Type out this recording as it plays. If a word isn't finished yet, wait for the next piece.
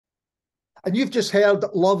And you've just heard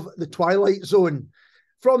Love the Twilight Zone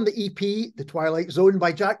from the EP, The Twilight Zone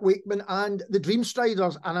by Jack Wakeman and the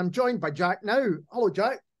Dreamstriders. And I'm joined by Jack now. Hello,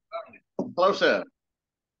 Jack. Hello, sir.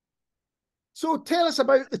 So tell us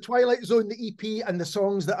about The Twilight Zone, the EP, and the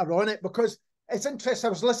songs that are on it, because it's interesting.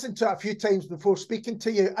 I was listening to it a few times before speaking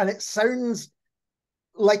to you, and it sounds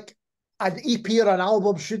like an EP or an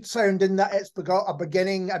album should sound, in that it's got a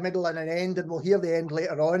beginning, a middle, and an end, and we'll hear the end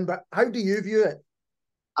later on. But how do you view it?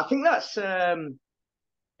 I think that's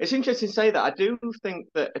it's interesting to say that. I do think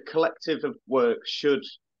that a collective of work should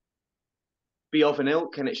be of an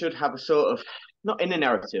ilk, and it should have a sort of, not in a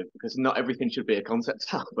narrative, because not everything should be a concept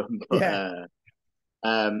album, but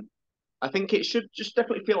I think it should just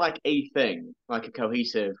definitely feel like a thing, like a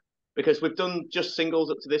cohesive, because we've done just singles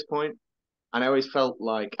up to this point, and I always felt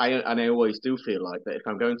like, and I always do feel like that if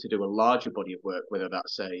I'm going to do a larger body of work, whether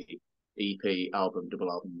that's a EP, album,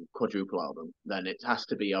 double album, quadruple album, then it has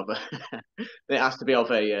to be of a,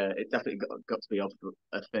 it's definitely got to be of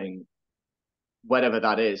a thing, whatever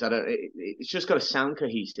that is. It's just got to sound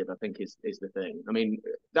cohesive, I think is the thing. I mean,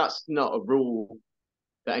 that's not a rule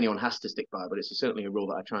that anyone has to stick by, but it's certainly a rule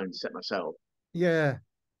that I try and set myself. Yeah.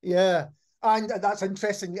 And that's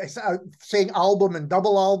interesting. Saying album and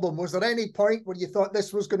double album. Was there any point where you thought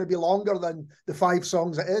this was going to be longer than the 5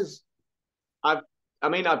 songs it is? I've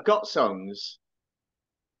got songs.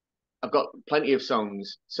 I've got plenty of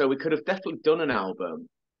songs, so we could have definitely done an album,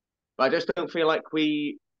 but I just don't feel like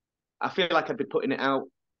I feel like I'd be putting it out.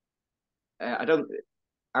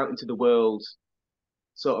 Out into the world,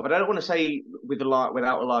 sort of. I don't want to say without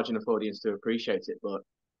a large enough audience to appreciate it, but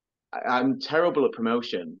I'm terrible at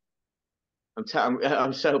promotion.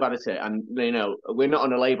 I'm so bad at it, and we're not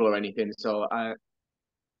on a label or anything. So I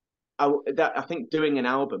think doing an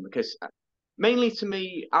album, because mainly to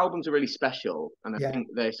me, albums are really special, and I think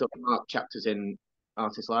they sort of mark chapters in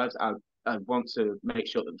artists' lives. I want to make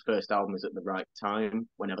sure that the first album is at the right time,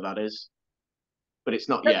 whenever that is, but it's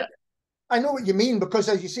not yet. I know what you mean, because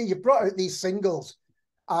as you say, you brought out these singles,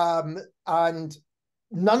 and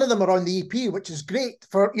none of them are on the EP, which is great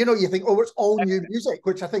for, you think, oh, it's all new music,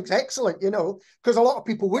 which I think is excellent, because a lot of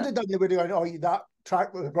people would have done, they would have gone, oh, that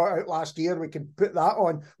track that we brought out last year, we can put that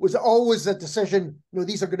on. Was it always a decision,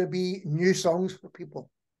 these are going to be new songs for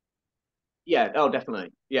people? Yeah, oh,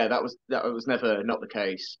 definitely. Yeah, that was never not the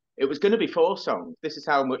case. It was going to be 4 songs. This is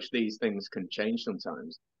how much these things can change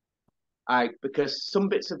sometimes. Because some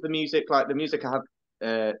bits of the music, like the music I'd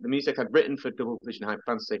written for Double Vision High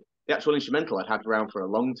Fantasy, the actual instrumental I'd had around for a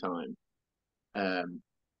long time,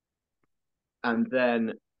 and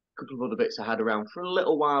then a couple of other bits I had around for a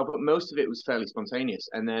little while, but most of it was fairly spontaneous.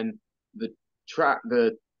 And then the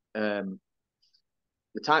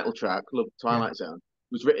title track, Love Twilight Zone,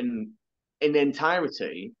 was written in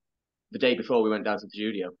entirety the day before we went down to the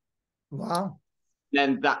studio. Wow!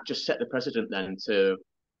 Then that just set the precedent then to.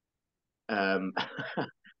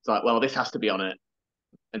 It's like, well, this has to be on it,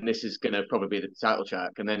 and this is going to probably be the title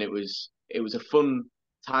track. And then it was a fun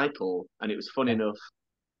title, and it was fun enough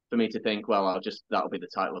for me to think, well, that'll be the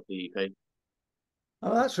title of the EP.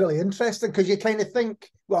 Oh, that's really interesting, because you kind of think,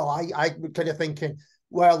 well, I would kind of thinking,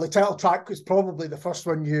 well, the title track was probably the first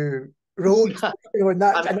one you wrote, and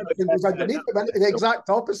that and everything was underneath it, but the exact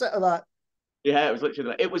opposite of that. Yeah, it was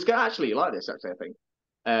literally. It was actually like this. Actually, I think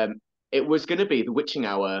it was going to be the Witching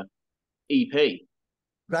Hour EP,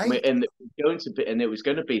 right? And it was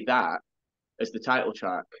going to be that as the title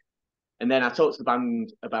track. And then I talked to the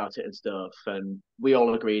band about it and stuff, and we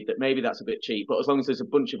all agreed that maybe that's a bit cheap, but as long as there's a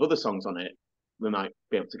bunch of other songs on it, we might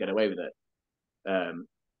be able to get away with it.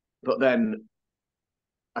 But then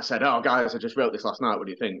I said, "Oh, guys, I just wrote this last night. What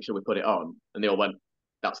do you think? Should we put it on?" And they all went,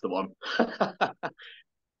 "That's the one.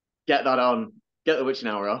 Get that on. Get the Witching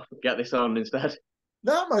Hour off. Get this on instead."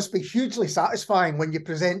 That must be hugely satisfying when you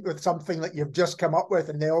present with something that you've just come up with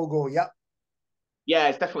and they all go, "Yep." Yeah,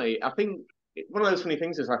 it's definitely. I think one of those funny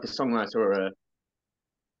things is, like, a songwriter or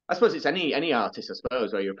I suppose it's any artist, I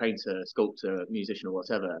suppose, where you're a painter, sculptor, musician, or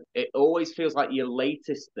whatever. It always feels like your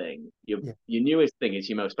latest thing, your newest thing is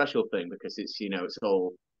your most special thing, because it's it's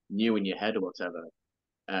all new in your head or whatever.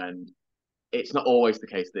 And it's not always the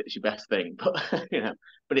case that it's your best thing, but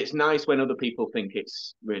but it's nice when other people think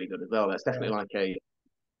it's really good as well. That's definitely like a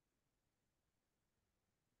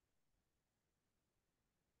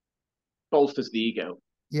bolsters the ego.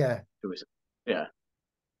 Yeah. Yeah.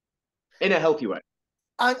 In a healthy way.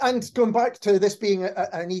 And going back to this being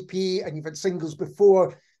an EP, and you've had singles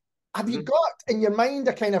before, have you got in your mind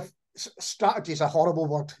a kind of strategy, is a horrible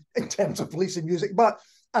word in terms of releasing music, but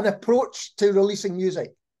an approach to releasing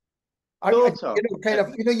music? Sort of. You know, kind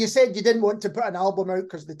of, you know, you said you didn't want to put an album out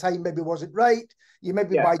because the time maybe wasn't right. You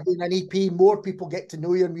maybe by doing an EP, more people get to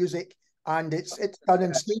know your music, and it's done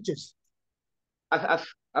in stages. I've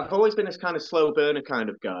always been this kind of slow burner kind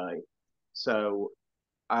of guy, so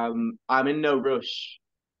I'm in no rush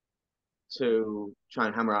to try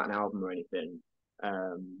and hammer out an album or anything.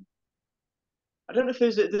 I don't know if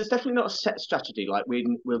there's definitely not a set strategy like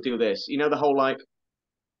we'll do this. You know, the whole like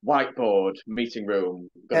whiteboard meeting room.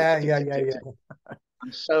 Yeah.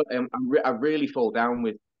 I really fall down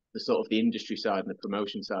with the sort of the industry side and the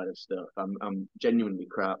promotion side of stuff. I'm genuinely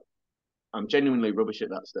crap. I'm genuinely rubbish at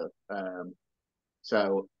that stuff.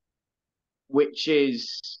 So, which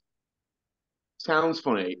sounds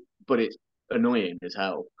funny, but it's annoying as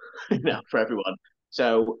hell, you know, for everyone.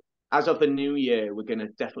 So, as of the new year, we're going to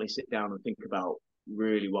definitely sit down and think about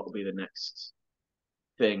really what will be the next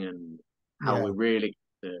thing and how we're really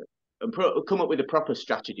and come up with a proper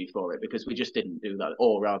strategy for it, because we just didn't do that,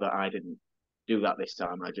 or rather, I didn't do that this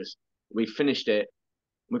time. We finished it,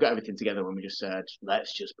 we got everything together, and we just said,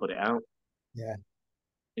 let's just put it out. Yeah.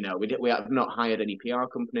 You know, we have not hired any PR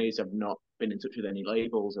companies. I've not been in touch with any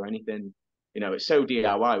labels or anything. You know, it's so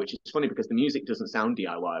DIY, which is funny because the music doesn't sound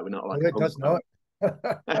DIY. We're not like it does not.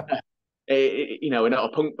 You know, we're not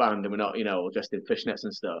a punk band, and we're not, you know, dressed in fishnets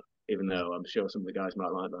and stuff. Even though I'm sure some of the guys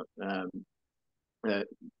might like that.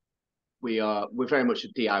 We're very much a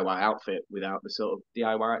DIY outfit without the sort of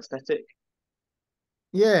DIY aesthetic.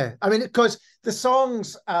 Yeah, I mean, because the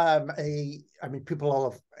songs, I mean, people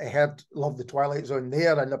all have love the Twilight Zone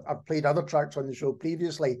there, and I've played other tracks on the show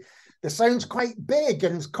previously. The sound's quite big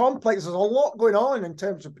and complex. There's a lot going on in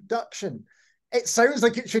terms of production. It sounds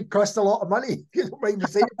like it should cost a lot of money. You don't mind me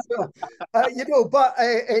saying so. You know, but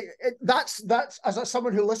that's as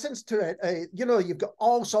someone who listens to it, you know, you've got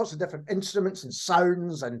all sorts of different instruments and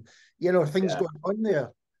sounds and, you know, things going on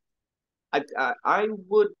there. I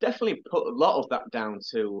would definitely put a lot of that down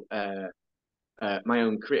to my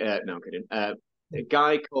own career. No, I'm kidding. A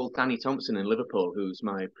guy called Danny Thompson in Liverpool, who's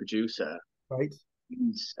my producer. Right.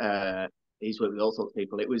 He's worked with all sorts of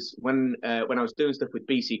people. It was when I was doing stuff with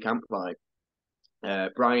BC Camplife,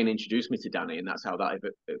 Brian introduced me to Danny, and that's how that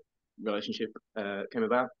relationship came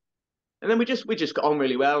about. And then we just got on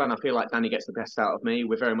really well, and I feel like Danny gets the best out of me.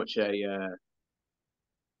 We're very much a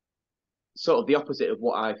sort of the opposite of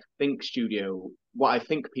what I think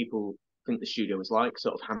people think the studio is like,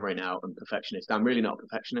 sort of hammering out and perfectionist. I'm really not a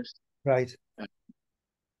perfectionist. Right.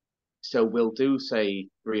 So we'll do, say,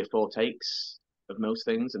 3 or 4 takes of most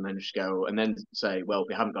things, and then just go, and then say, well,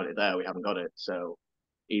 we haven't got it there, we haven't got it. So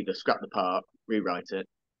either scrap the part, rewrite it,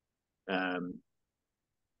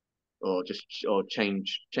 or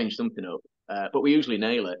change something up. But we usually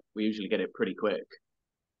nail it. We usually get it pretty quick.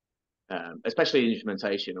 Especially in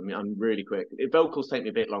instrumentation. I mean, I'm really quick. Vocals take me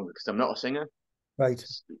a bit longer because I'm not a singer. Right.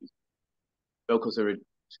 Vocals are a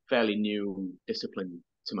fairly new discipline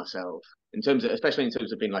to myself, especially in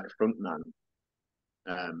terms of being like a front man.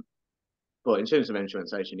 But in terms of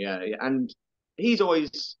instrumentation, yeah. And he's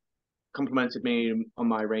always complimented me on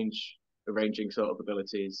my arranging sort of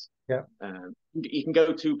abilities. Yeah. You can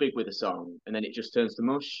go too big with a song, and then it just turns to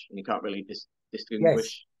mush, and you can't really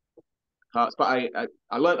distinguish. Parts, but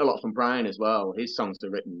I learned a lot from Brian as well. His songs are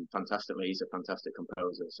written fantastically. He's a fantastic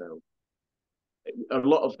composer. So a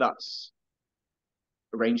lot of that's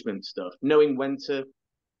arrangement stuff, knowing when to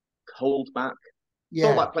hold back. Yeah. It's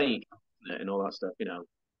all about playing and all that stuff, you know,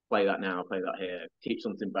 play that now, play that here, keep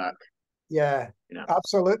something back. Yeah, you know.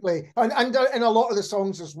 Absolutely. And in a lot of the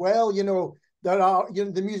songs as well, you know, there are, you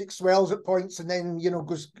know, the music swells at points and then, you know,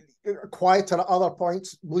 goes quieter at other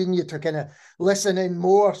points, leading you to kind of listen in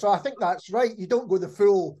more. So I think that's right. You don't go the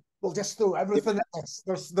full, we'll just throw everything at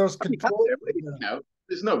this. There's control. You know,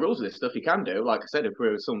 there's no rules of this stuff. You can do, like I said, if we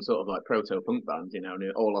were some sort of like proto-punk band, you know,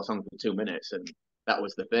 and all our songs were 2 minutes and that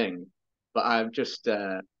was the thing. But I've just,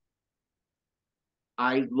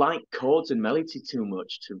 I like chords and melody too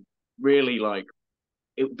much to really like,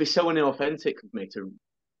 it would be so inauthentic of me to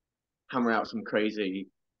hammer out some crazy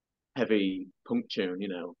heavy punk tune, you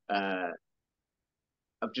know.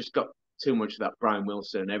 I've just got too much of that Brian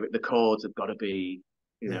Wilson. The chords have got to be,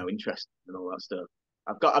 you know, interesting and all that stuff.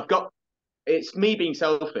 I've got. It's me being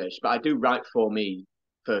selfish, but I do write for me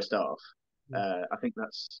first off. I think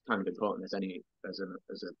that's kind of important as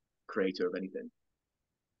a creator of anything.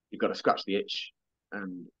 You've got to scratch the itch,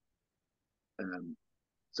 and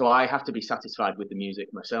so I have to be satisfied with the music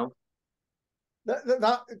myself.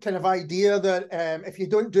 That kind of idea that if you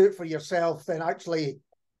don't do it for yourself, then actually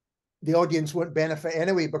the audience won't benefit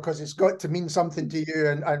anyway, because it's got to mean something to you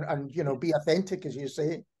and you know, be authentic, as you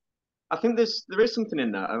say. I think there is something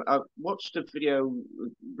in that. I watched a video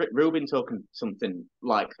with Rick Rubin talking something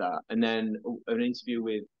like that, and then an interview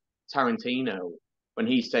with Tarantino when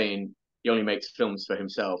he's saying he only makes films for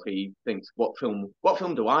himself. He thinks, what film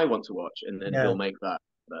do I want to watch, and then he'll make that.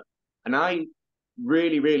 And I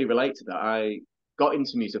really, really relate to that. I got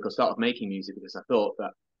into music or started making music because I thought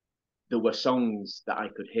that there were songs that I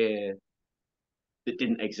could hear that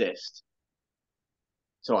didn't exist,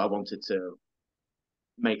 so I wanted to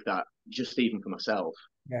make that just even for myself.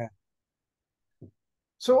 Yeah.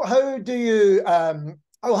 So how do you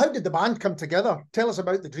how did the band come together? Tell us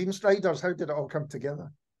about the Dreamstriders. How did it all come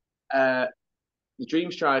together? The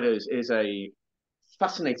Dreamstriders is a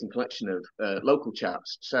fascinating collection of local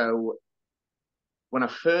chaps. So when I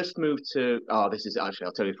first moved to this is actually,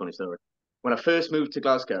 I'll tell you a funny story. When I first moved to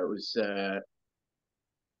Glasgow, it was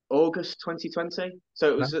August 2020.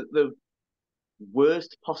 So it was at the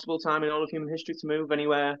worst possible time in all of human history to move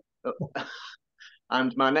anywhere.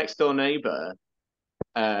 And my next door neighbour,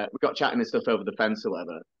 we got chatting and stuff over the fence or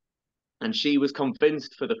whatever, and she was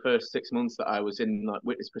convinced for the first 6 months that I was in like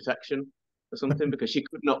witness protection or something because she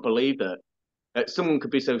could not believe that someone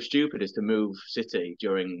could be so stupid as to move city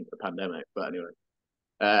during a pandemic. But anyway,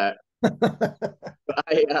 but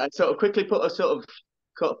I sort of quickly put a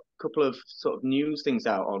couple of sort of news things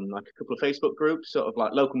out on like a couple of Facebook groups, sort of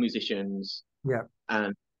like local musicians. Yeah.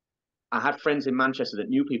 And I had friends in Manchester that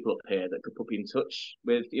knew people up here that could put me in touch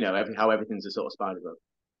with, how everything's a sort of spider web.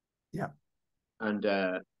 Yeah. And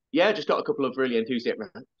just got a couple of really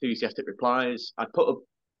enthusiastic replies. I put a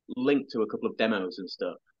link to a couple of demos and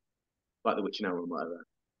stuff, like the Witching Hour and whatever.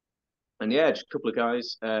 And yeah, just a couple of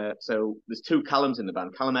guys. So there's two Callums in the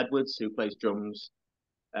band. Callum Edwards, who plays drums.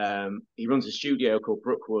 He runs a studio called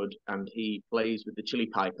Brookwood, and he plays with the Chili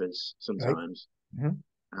Pipers sometimes. Right. Mm-hmm.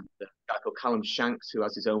 And a guy called Callum Shanks, who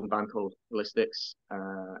has his own band called Ballistics.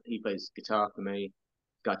 He plays guitar for me.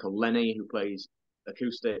 A guy called Lenny, who plays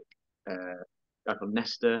acoustic. A guy called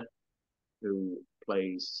Nestor, who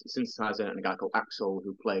plays synthesizer, and a guy called Axel,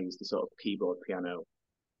 who plays the sort of keyboard piano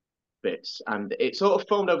bits. And it sort of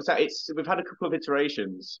formed over time. We've had a couple of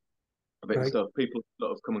iterations of it and stuff. People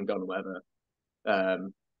sort of come and gone or whatever.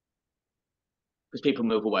 Because people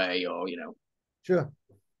move away or, sure,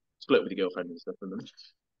 split with your girlfriend and stuff.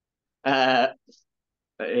 Yeah,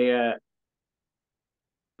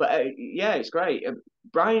 it's great.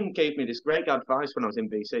 Brian gave me this great advice when I was in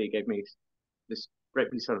BC. He gave me this great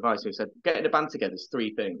piece of advice. He said, getting a band together is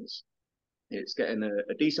three things. It's getting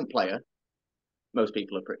a decent player. Most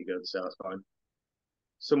people are pretty good, so that's fine.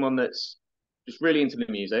 Someone that's just really into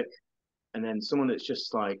the music, and then someone that's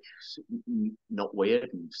just like not weird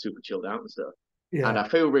and super chilled out and stuff. Yeah. And I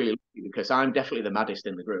feel really lucky because I'm definitely the maddest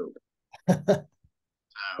in the group. So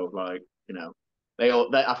like,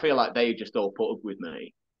 I feel like they just all put up with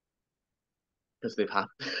me because they've had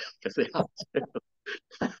to.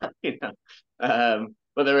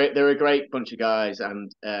 But they're a great bunch of guys,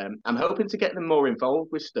 and I'm hoping to get them more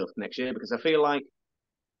involved with stuff next year because I feel like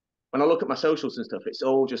when I look at my socials and stuff, it's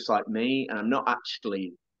all just like me, and I'm not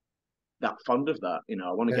actually that fond of that.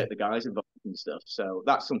 I want to get the guys involved and stuff. So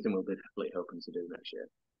that's something we'll be definitely hoping to do next year.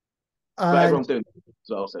 But everyone's doing it as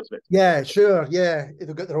well, so it's a bit. Yeah, sure. Yeah,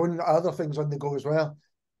 they've got their own other things on the go as well.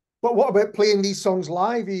 But what about playing these songs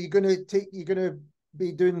live? Are you going to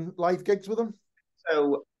be doing live gigs with them?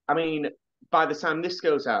 So, I mean, by the time this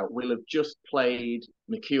goes out, we'll have just played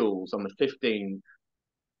McCule's on the 15th,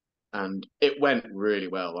 and it went really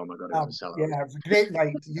well. Oh my God, it was a sellout. Yeah, it was a great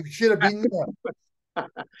night. You should have been there.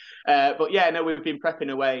 But yeah, no, we've been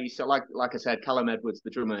prepping away. So like I said, Callum Edwards,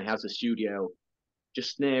 the drummer, has a studio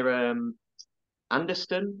just near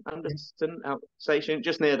Anderston station,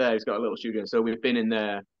 just near there. He's got a little studio. So we've been in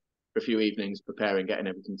there for a few evenings preparing, getting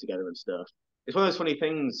everything together and stuff. It's one of those funny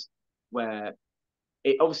things where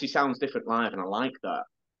it obviously sounds different live, and I like that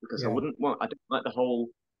because I don't like the whole,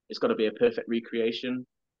 it's got to be a perfect recreation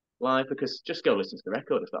live, because just go listen to the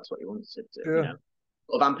record if that's what you want to do. Sure.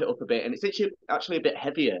 Sort of amp it up a bit, and it's actually a bit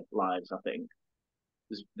heavier live. I think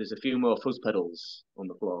there's a few more fuzz pedals on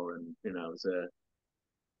the floor, and there's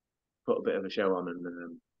put a bit of a show on,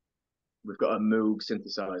 and we've got a Moog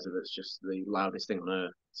synthesizer that's just the loudest thing on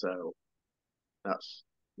earth. So that's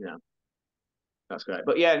that's great.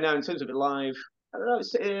 But yeah, no, in terms of it live, I don't know.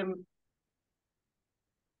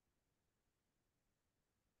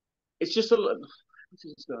 It's just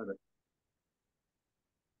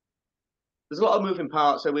there's a lot of moving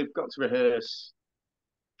parts, so we've got to rehearse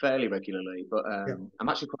fairly regularly. But I'm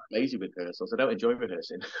actually quite lazy with rehearsals. I don't enjoy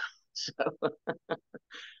rehearsing. So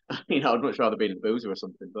I'd much rather be in the boozer or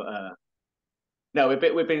something. But no,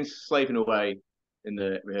 we've been slaving away in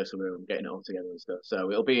the rehearsal room, getting it all together and stuff.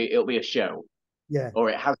 So it'll be a show. Yeah. Or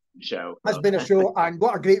it has been a show. Has been a show, and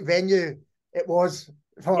what a great venue it was.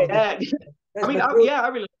 Yeah. I mean, I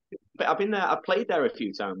really. But I've been there. I've played there a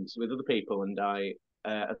few times with other people, and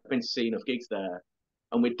I've been to see enough gigs there.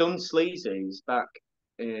 And we'd done Sleazy's back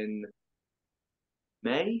in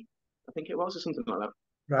May, I think it was, or something like that,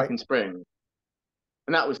 right. back in spring,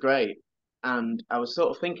 and that was great. And I was sort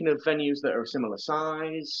of thinking of venues that are a similar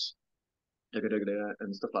size,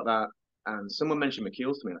 and stuff like that. And someone mentioned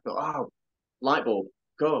McKeel's to me. And I thought, oh, Lightbulb,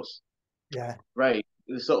 of course. Yeah. Great.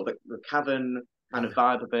 There's sort of the cavern kind of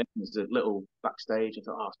vibe of it. There's a little backstage. I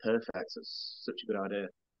thought, oh, it's perfect. It's such a good idea.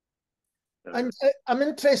 And I'm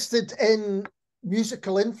interested in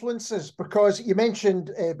musical influences because you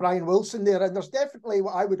mentioned Brian Wilson there, and there's definitely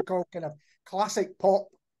what I would call kind of classic pop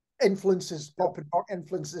influences, pop and rock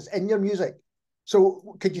influences in your music.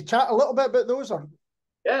 So could you chat a little bit about those? Or?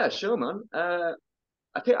 Yeah, sure, man. I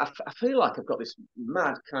feel like I've got this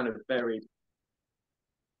mad kind of varied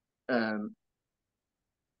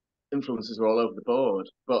influences are all over the board,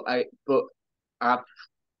 but I've,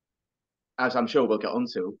 as I'm sure we'll get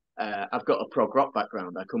onto, I've got a prog rock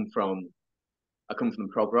background. I come from the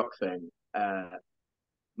prog rock thing.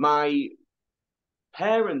 My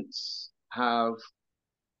parents have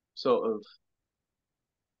sort of.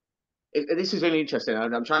 This is really interesting.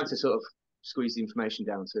 I'm trying to sort of squeeze the information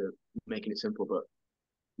down to making it simple, but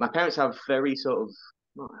my parents have very sort of.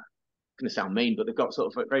 Not going to sound mean, but they've got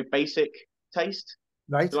sort of a very basic taste.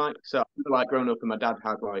 Right. Like, so I remember, like, growing up, and my dad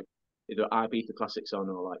had like either Ibiza classics on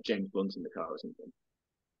or like James Blunt in the car or something.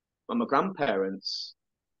 But my grandparents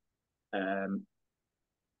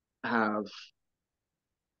have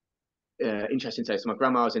interesting taste. So my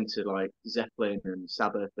grandma was into like Zeppelin and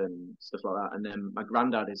Sabbath and stuff like that, and then my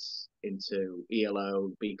granddad is into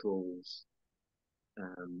ELO, Beatles,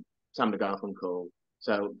 Sam Garfunkel.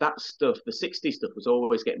 So that stuff, the '60s stuff, was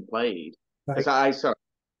always getting played. Because I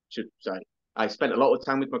spent a lot of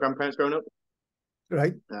time with my grandparents growing up.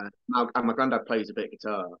 Right. And my granddad plays a bit of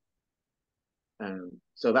guitar.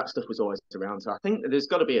 So that stuff was always around. So I think there's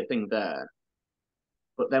got to be a thing there.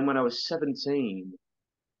 But then when I was 17,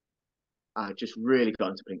 I just really got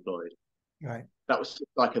into Pink Floyd. Right. That was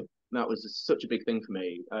such a big thing for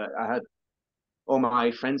me. I had all my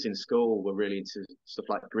friends in school were really into stuff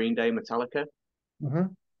like Green Day, Metallica.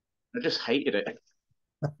 Mm-hmm. I just hated it.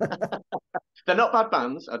 They're not bad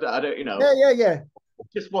bands. I don't, you know. Yeah. It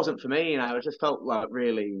just wasn't for me, and I just felt like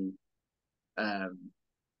really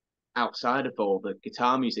outside of all the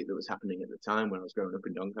guitar music that was happening at the time when I was growing up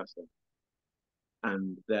in Doncaster.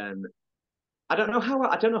 And then I don't know how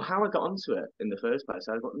I got onto it in the first place.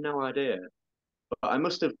 I've got no idea. But I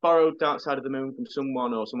must have borrowed Dark Side of the Moon from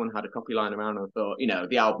someone, or someone had a copy lying around, and I thought, you know,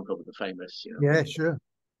 the album cover, the famous, you know. Yeah, sure.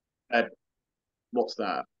 What's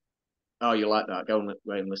that? Oh, you like that? Go and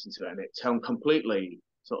listen to it. And it completely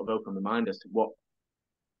sort of opened my mind as to what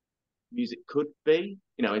music could be,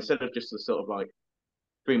 you know, instead of just a sort of like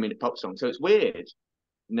 3-minute pop song. So it's weird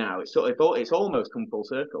now. It's almost come full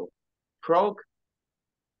circle. Prog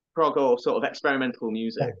or sort of experimental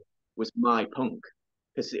music was my punk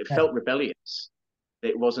because it felt rebellious.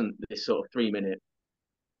 It wasn't this sort of 3-minute,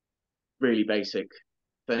 really basic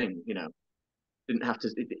thing, you know. Didn't have to,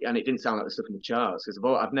 and it didn't sound like the stuff in the charts because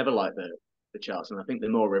I've never liked the charts, and I think they're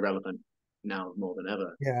more irrelevant now more than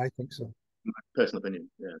ever. Yeah, I think so. My personal opinion.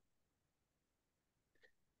 Yeah.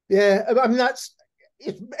 Yeah, I mean it's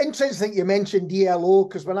interesting you mentioned ELO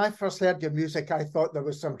because when I first heard your music, I thought there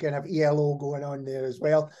was some kind of ELO going on there as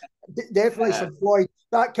well. Definitely some Floyd,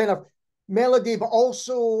 that kind of melody, but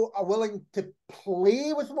also are willing to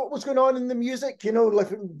play with what was going on in the music. You know, like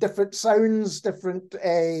different sounds, different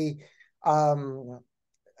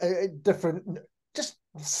just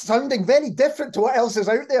sounding very different to what else is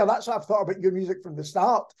out there. That's what I've thought about your music from the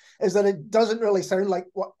start, is that it doesn't really sound like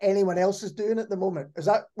what anyone else is doing at the moment.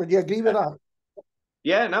 Would you agree with that?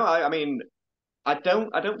 Yeah, no, I mean, I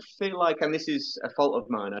don't feel like, and this is a fault of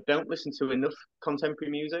mine, I don't listen to enough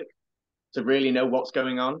contemporary music to really know what's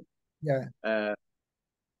going on. Yeah.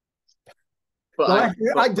 But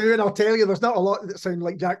I do, and I'll tell you, there's not a lot that sound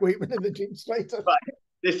like Jack Wakeman and the Dreamstriders. But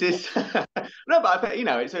this is no, but I think, you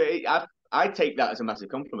know, I take that as a massive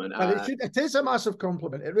compliment. And it is a massive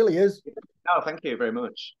compliment. It really is. No, thank you very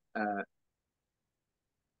much.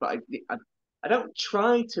 But I don't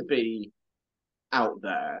try to be out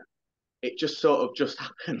there. It just sort of just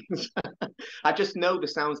happens. I just know the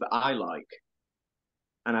sounds that I like,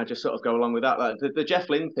 and I just sort of go along with that. Like the Jeff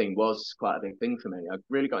Lynne thing was quite a big thing for me. I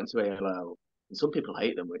really got into ALO, and some people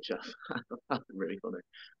hate them, which I find really funny.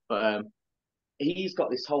 But he's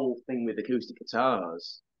got this whole thing with acoustic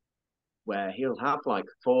guitars, where he'll have like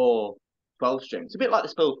 4 12 strings, a bit like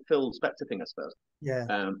the Phil Spector thing, I suppose. Yeah.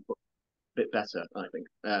 But a bit better, I think.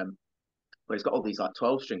 But he's got all these like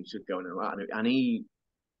 12 strings going around,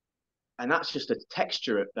 and that's just a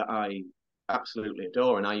texture that I absolutely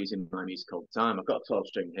adore, and I use in my music all the time. I've got a 12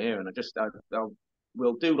 string here, and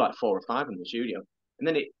we'll do like 4 or 5 in the studio, and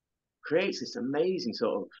then it creates this amazing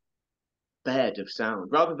sort of bed of sound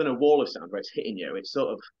rather than a wall of sound where it's hitting you. It's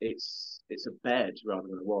sort of it's a bed rather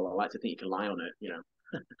than a wall. I like to think you can lie on it, you know.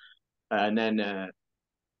 And then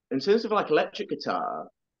in terms of like electric guitar,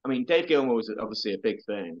 I mean, Dave Gilmour was obviously a big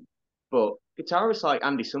thing, but guitarists like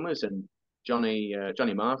Andy Summers and Johnny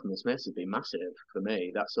Marr from the Smiths have been massive for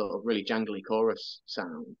me. That sort of really jangly chorus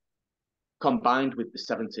sound, combined with the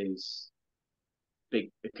 '70s big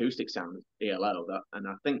acoustic sound of ELO. And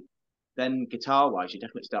I think then guitar-wise, you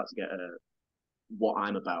definitely start to get what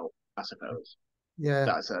I'm about, I suppose. Yeah.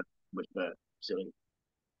 That's a much silly.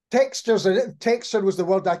 Texture was the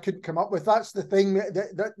word I couldn't come up with. That's the thing.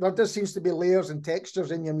 That there just seems to be layers and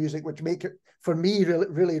textures in your music, which make it, for me,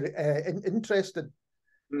 really interesting.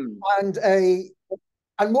 And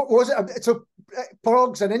what was it? So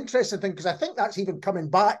prog's an interesting thing, because I think that's even coming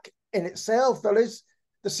back in itself. There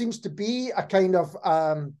seems to be a kind of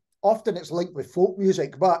often it's linked with folk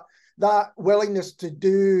music, but that willingness to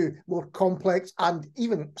do more complex and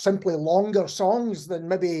even simply longer songs than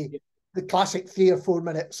maybe the classic 3 or 4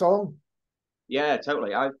 minute song. Yeah,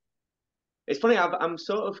 totally. It's funny. I'm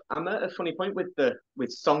at a funny point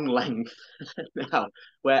with song length now,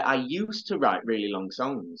 where I used to write really long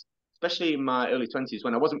songs, especially in my early 20s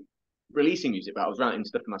when I wasn't releasing music, but I was writing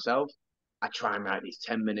stuff for myself. I try and write these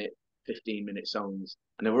 10-minute, 15-minute songs,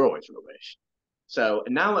 and they were always rubbish. So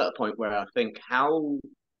now at a point where I think, how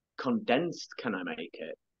condensed can I make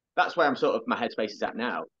it? That's where I'm sort of, my headspace is at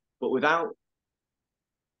now. But without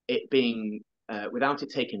it being, without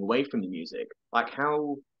it taking away from the music, like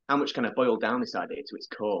how much can I boil down this idea to its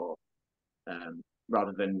core,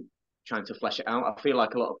 rather than trying to flesh it out? I feel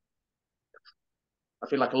like a lot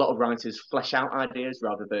of writers flesh out ideas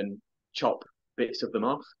rather than chop bits of them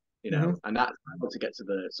off, you know. And that's how to get to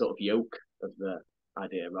the sort of yolk of the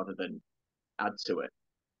idea rather than add to it.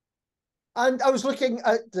 And I was looking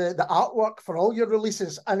at the artwork for all your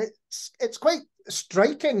releases, and it's quite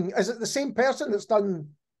striking. Is it the same person that's done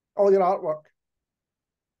all your artwork?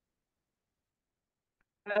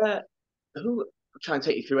 I'll try and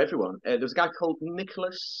take you through everyone. There was a guy called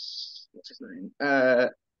Nicholas. What's his name?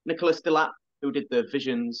 Nicholas Delat, who did the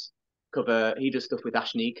Visions cover. He does stuff with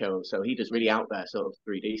Ash Nico, so he does really out there sort of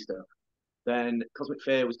 3D stuff. Then Cosmic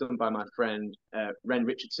Fear was done by my friend Ren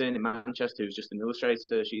Richardson in Manchester, who's just an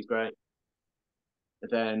illustrator. She's great.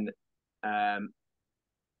 Then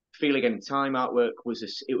Feel Again in Time artwork was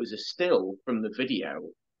a still from the video.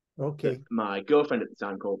 Okay. My girlfriend at the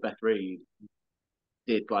time, called Beth Reed,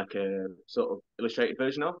 did like a sort of illustrated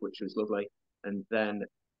version of, which was lovely. And then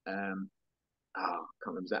I can't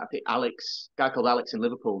remember that. I think a guy called Alex in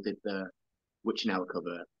Liverpool did the Witch Now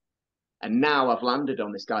cover. And now I've landed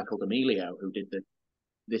on this guy called Emilio, who did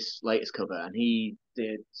this latest cover, and he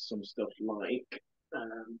did some stuff like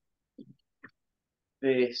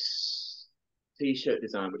this T-shirt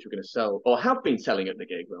design, which we're going to sell, or have been selling at the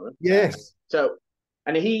gig, rather. Yes. So,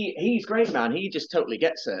 and he's great, man. He just totally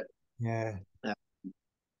gets it. Yeah.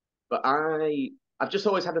 But I've just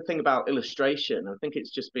always had a thing about illustration. I think it's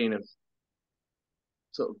just been of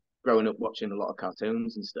sort of growing up watching a lot of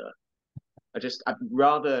cartoons and stuff. I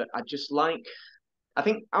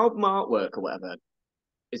think album artwork or whatever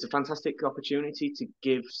is a fantastic opportunity to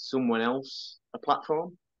give someone else a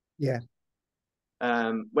platform. Yeah.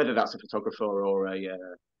 Whether that's a photographer or a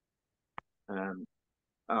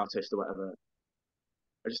artist or whatever.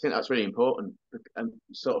 I just think that's really important, and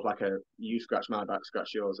sort of like a you scratch my back,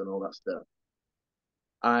 scratch yours, and all that stuff.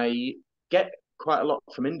 I get quite a lot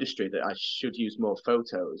from industry that I should use more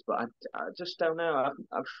photos, but I just don't know.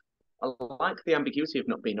 I like the ambiguity of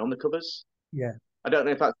not being on the covers. Yeah. I don't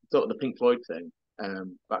know if that's sort of the Pink Floyd thing,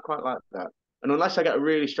 but I quite like that. And unless I get a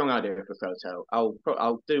really strong idea for a photo,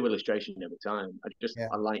 I'll do illustration every time.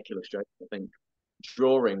 I like illustration. I think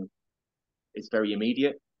drawing is very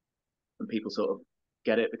immediate, and people sort of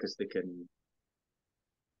get it because they can.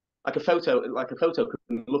 Like a photo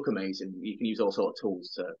can look amazing. You can use all sorts of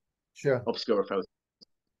tools to obscure a photo, make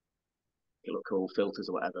it look cool, filters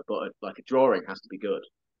or whatever. But like a drawing has to be good.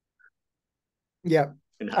 Yeah,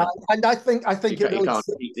 and I think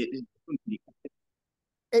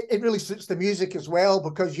it really suits the music as well,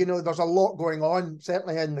 because there's a lot going on,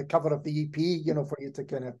 certainly in the cover of the EP, for you to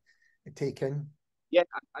kind of take in. Yeah,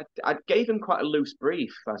 I gave him quite a loose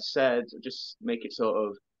brief. I said just make it sort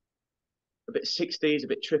of a bit 60s, a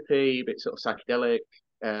bit trippy, a bit sort of psychedelic.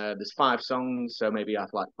 There's 5 songs, so maybe I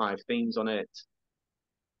have like 5 themes on it.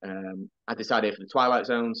 I decided for the Twilight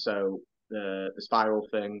Zone, so the spiral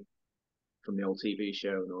thing from the old TV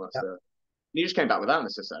show and all that stuff. And he just came back with that, and I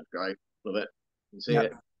just said, "Great, love it, you see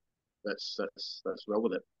it. Let's roll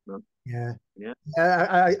with it, man." Yeah.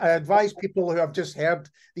 I advise people who have just heard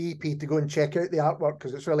the EP to go and check out the artwork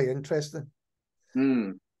because it's really interesting.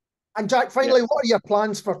 And Jack, finally, what are your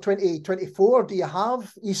plans for 2024? Do you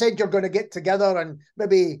have? You said you're going to get together and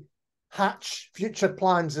maybe hatch future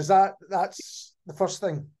plans. That's the first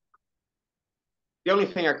thing? The only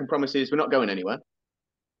thing I can promise is we're not going anywhere.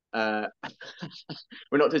 We're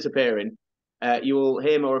not disappearing. You will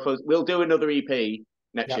hear more of us. We'll do another EP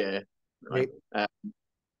next year. Right?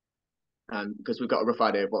 And because we've got a rough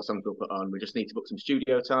idea of what songs we'll put on, we just need to book some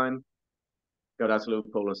studio time, go down to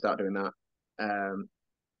Liverpool and start doing that.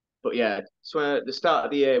 But yeah, so at the start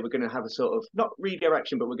of the year, we're going to have a sort of, not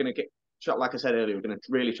redirection, but we're going to get, like I said earlier, we're going to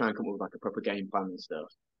really try and come up with like a proper game plan and stuff.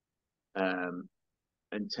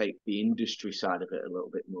 And take the industry side of it a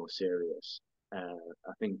little bit more serious.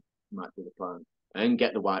 I think might be the plan. And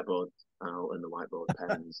get the whiteboard out and the whiteboard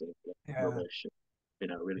pens and rubbish. You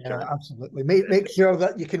know, really try. Absolutely. Make sure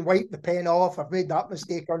that you can wipe the pen off. I've made that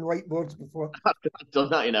mistake on whiteboards before. I've done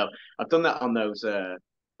that, you know. I've done that on those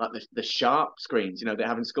like the sharp screens, you know, they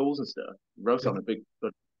have in schools and stuff. Wrote on a big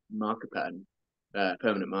marker pen,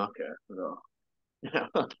 permanent marker. Oh.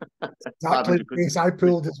 Exactly the case I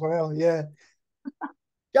pulled as well, yeah.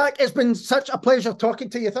 Jack, it's been such a pleasure talking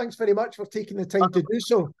to you. Thanks very much for taking the time to do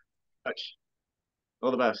so. All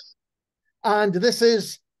the best. And this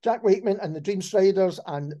is Jack Wakeman and the Dreamstriders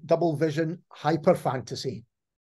and Double Vision Hyper Fantasy.